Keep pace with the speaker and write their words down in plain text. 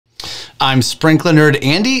I'm Sprinkler Nerd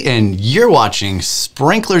Andy, and you're watching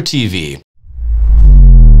Sprinkler TV.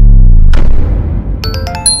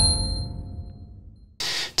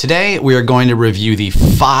 Today, we are going to review the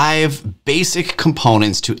 5 basic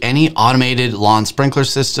components to any automated lawn sprinkler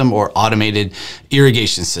system or automated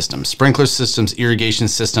irrigation system. Sprinkler systems, irrigation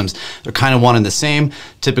systems, they're kind of one and the same.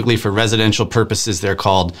 Typically for residential purposes, they're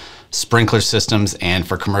called sprinkler systems, and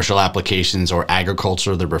for commercial applications or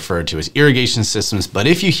agriculture, they're referred to as irrigation systems. But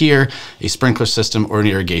if you hear a sprinkler system or an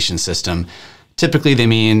irrigation system, typically they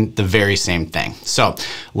mean the very same thing. So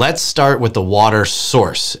let's start with the water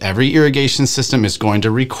source. Every irrigation system is going to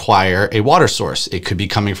require a water source. It could be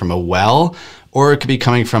coming from a well, or it could be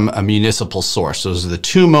coming from a municipal source. Those are the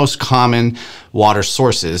 2 most common water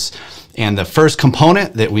sources. And the first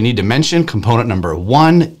component that we need to mention, component number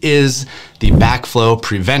 1, is the Backflow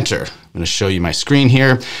Preventer. I'm going to show you my screen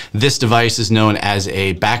here. This device is known as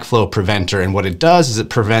a backflow preventer, and what it does is it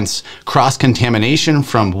prevents cross-contamination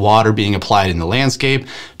from water being applied in the landscape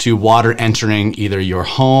to water entering either your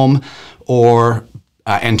home or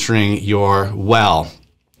entering your well.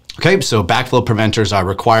 Okay, so backflow preventers are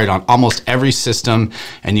required on almost every system,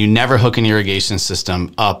 and you never hook an irrigation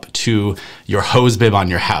system up to your hose bib on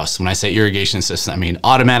your house. When I say irrigation system, I mean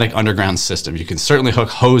automatic underground system. You can certainly hook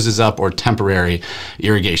hoses up or temporary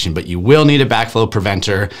irrigation, but you will need a backflow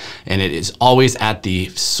preventer, and it is always at the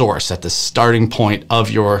source, at the starting point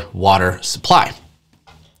of your water supply.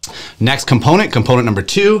 Next component, component number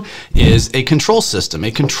 2, is a control system, a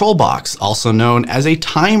control box, also known as a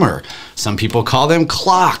timer. Some people call them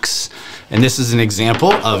clocks. And this is an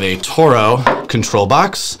example of a Toro control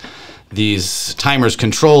box. These timers,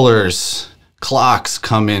 controllers, clocks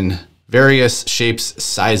come in various shapes,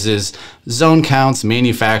 sizes, zone counts,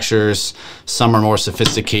 manufacturers. Some are more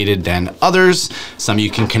sophisticated than others. Some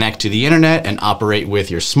you can connect to the internet and operate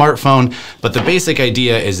with your smartphone. But the basic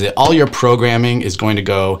idea is that all your programming is going to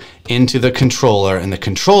go into the controller, and the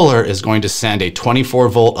controller is going to send a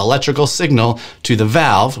 24-volt electrical signal to the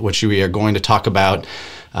valve, which we are going to talk about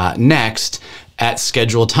next, at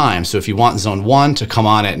scheduled time. So if you want zone 1 to come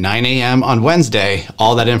on at 9 a.m. on Wednesday,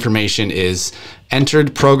 all that information is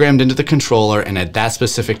entered, programmed into the controller, and at that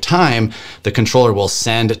specific time, the controller will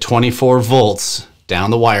send 24 volts down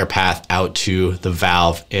the wire path out to the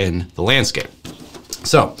valve in the landscape.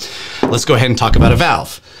 So let's go ahead and talk about a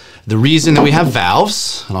valve. The reason that we have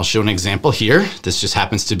valves, and I'll show an example here, this just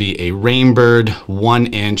happens to be a Rainbird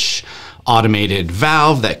 1-inch automated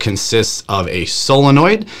valve that consists of a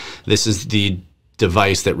solenoid. This is the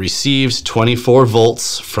device that receives 24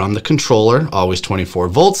 volts from the controller, always 24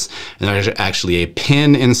 volts. And there's actually a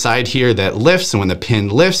pin inside here that lifts. And when the pin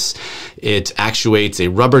lifts, it actuates a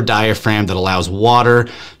rubber diaphragm that allows water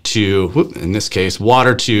to, in this case,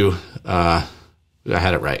 water to, I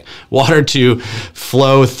had it right, water to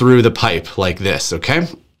flow through the pipe like this, okay?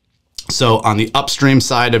 So on the upstream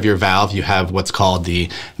side of your valve, you have what's called the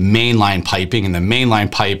mainline piping, and the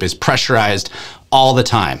mainline pipe is pressurized all the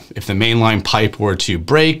time. If the mainline pipe were to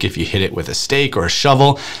break, if you hit it with a stake or a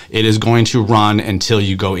shovel, it is going to run until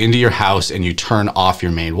you go into your house and you turn off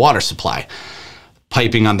your main water supply.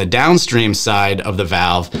 Piping on the downstream side of the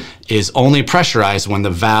valve is only pressurized when the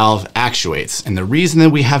valve actuates. And the reason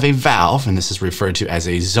that we have a valve, and this is referred to as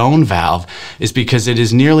a zone valve, is because it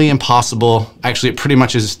is nearly impossible, actually it pretty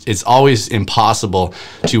much is, it's always impossible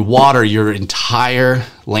to water your entire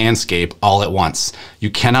landscape all at once.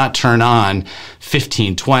 You cannot turn on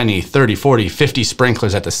 15, 20, 30, 40, 50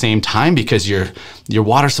 sprinklers at the same time because your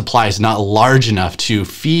water supply is not large enough to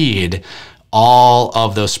feed all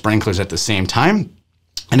of those sprinklers at the same time.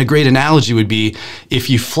 And a great analogy would be if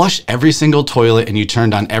you flush every single toilet and you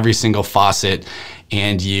turned on every single faucet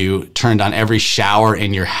and you turned on every shower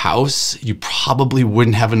in your house, you probably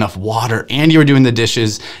wouldn't have enough water, and you were doing the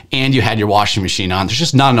dishes and you had your washing machine on. There's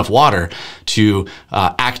just not enough water to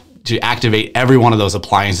activate every one of those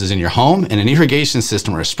appliances in your home. And an irrigation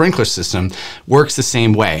system or a sprinkler system works the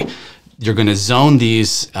same way. You're going to zone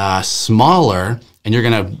these smaller, and you're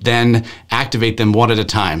going to then activate them one at a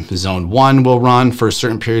time. Zone 1 will run for a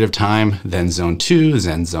certain period of time, then zone 2,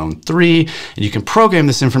 then zone 3, and you can program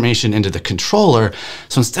this information into the controller.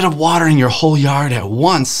 So instead of watering your whole yard at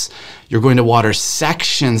once, you're going to water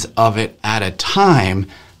sections of it at a time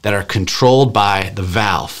that are controlled by the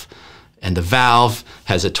valve. And the valve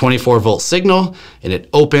has a 24-volt signal, and it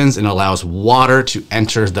opens and allows water to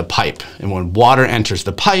enter the pipe. And when water enters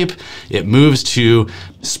the pipe, it moves to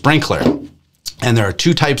sprinkler. And there are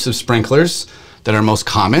 2 types of sprinklers that are most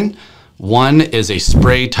common. One is a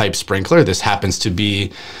spray type sprinkler. This happens to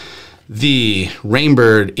be the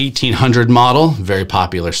Rainbird 1800 model, very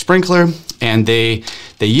popular sprinkler. And they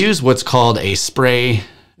use what's called a spray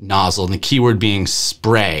nozzle, and the key word being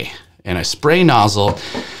spray. And a spray nozzle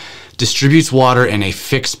distributes water in a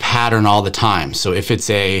fixed pattern all the time. So if it's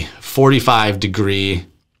a 45-degree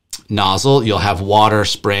nozzle, you'll have water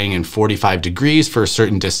spraying in 45 degrees for a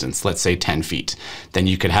certain distance, let's say 10 feet. Then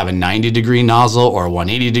you could have a 90-degree nozzle or a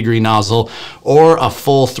 180-degree nozzle or a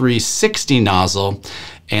full 360 nozzle,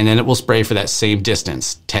 and then it will spray for that same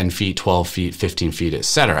distance, 10 feet, 12 feet, 15 feet,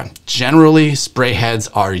 etc. Generally, spray heads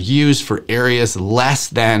are used for areas less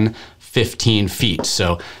than 15 feet.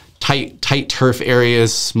 So tight turf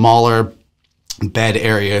areas, smaller bed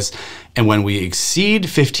areas. And when we exceed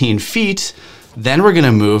 15 feet, then we're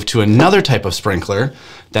gonna move to another type of sprinkler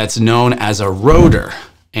that's known as a rotor.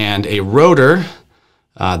 And a rotor,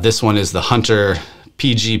 this one is the Hunter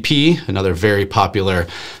PGP, another very popular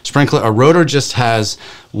sprinkler. A rotor just has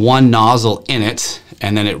one nozzle in it,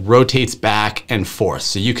 and then it rotates back and forth.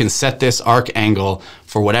 So you can set this arc angle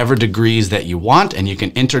for whatever degrees that you want, and you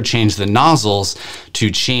can interchange the nozzles to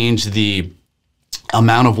change the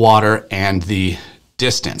amount of water and the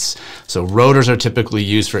distance. So rotors are typically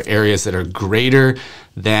used for areas that are greater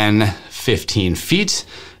than 15 feet.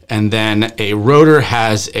 And then a rotor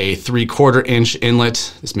has a 3/4 inch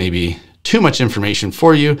inlet. This may be too much information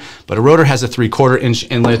for you, but a rotor has a 3/4 inch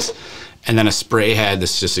inlet. And then a spray head,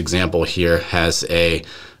 this just example here, has a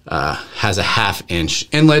 1/2 inch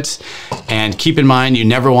inlet. And keep in mind, you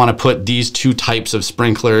never want to put these two types of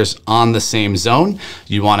sprinklers on the same zone.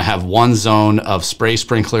 You want to have one zone of spray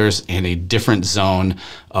sprinklers and a different zone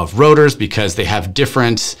of rotors because they have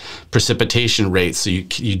different precipitation rates. So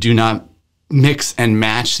you do not mix and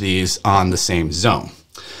match these on the same zone.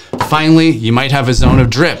 Finally, you might have a zone of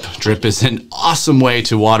drip. Drip is an awesome way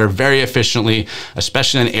to water very efficiently,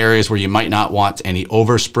 especially in areas where you might not want any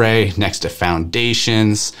overspray next to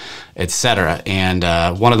foundations, etc. And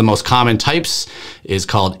one of the most common types is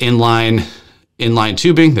called inline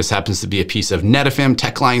tubing. This happens to be a piece of Netafim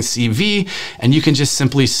Techline CV, and you can just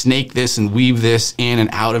simply snake this and weave this in and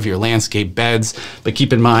out of your landscape beds. But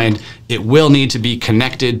keep in mind, it will need to be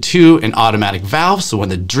connected to an automatic valve. So when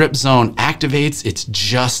the drip zone activates, it's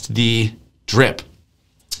just the drip.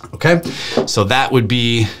 Okay, so that would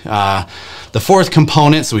be the fourth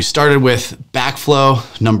component. So we started with backflow,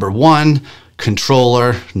 number 1,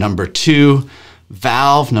 controller, number 2,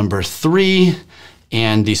 valve, number 3,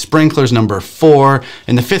 and the sprinklers, number 4.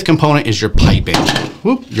 And the fifth component is your piping.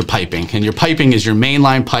 Your piping. And your piping is your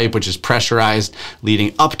mainline pipe, which is pressurized,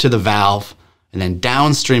 leading up to the valve. And then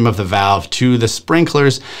downstream of the valve to the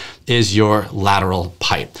sprinklers is your lateral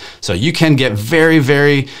pipe. So you can get very,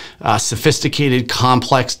 very sophisticated,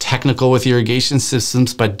 complex, technical with irrigation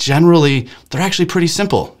systems, but generally they're actually pretty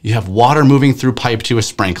simple. You have water moving through pipe to a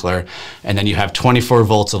sprinkler, and then you have 24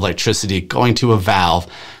 volts of electricity going to a valve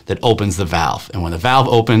that opens the valve. And when the valve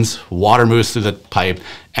opens, water moves through the pipe,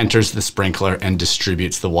 enters the sprinkler, and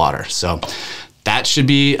distributes the water. So that should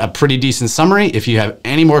be a pretty decent summary. If you have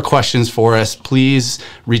any more questions for us, please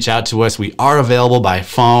reach out to us. We are available by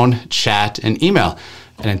phone, chat, and email.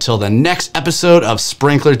 And until the next episode of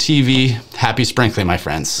Sprinkler TV, happy sprinkling, my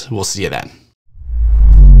friends. We'll see you then.